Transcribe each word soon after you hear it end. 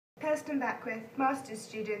Kirsten Beckwith, Master's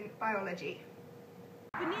Student, Biology.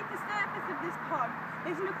 Beneath the surface of this pond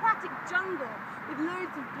is an aquatic jungle with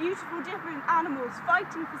loads of beautiful different animals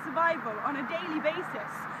fighting for survival on a daily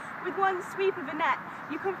basis. With one sweep of a net,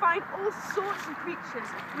 you can find all sorts of creatures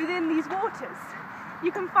within these waters.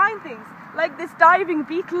 You can find things like this diving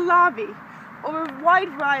beetle larvae, or a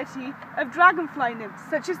wide variety of dragonfly nymphs,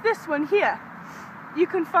 such as this one here. You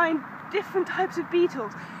can find different types of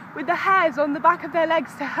beetles with the hairs on the back of their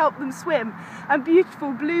legs to help them swim, and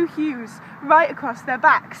beautiful blue hues right across their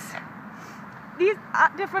backs. These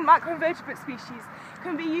different macroinvertebrate species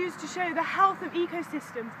can be used to show the health of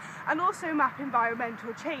ecosystems and also map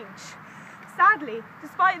environmental change. Sadly,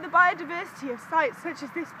 despite the biodiversity of sites such as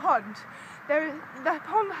this pond, the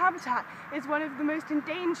pond habitat is one of the most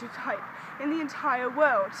endangered type in the entire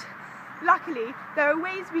world. Luckily, there are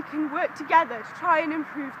ways we can work together to try and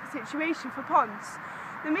improve the situation for ponds.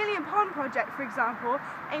 The Million Pond Project, for example,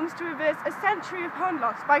 aims to reverse a century of pond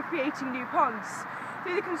loss by creating new ponds.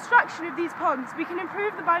 Through the construction of these ponds, we can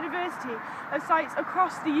improve the biodiversity of sites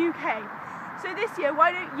across the UK. So this year,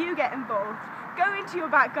 why don't you get involved? Go into your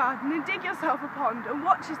back garden and dig yourself a pond and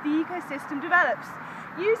watch as the ecosystem develops.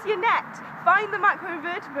 Use your net, find the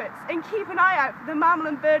macroinvertebrates, and keep an eye out for the mammal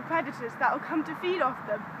and bird predators that will come to feed off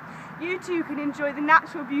them. You too can enjoy the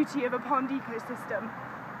natural beauty of a pond ecosystem.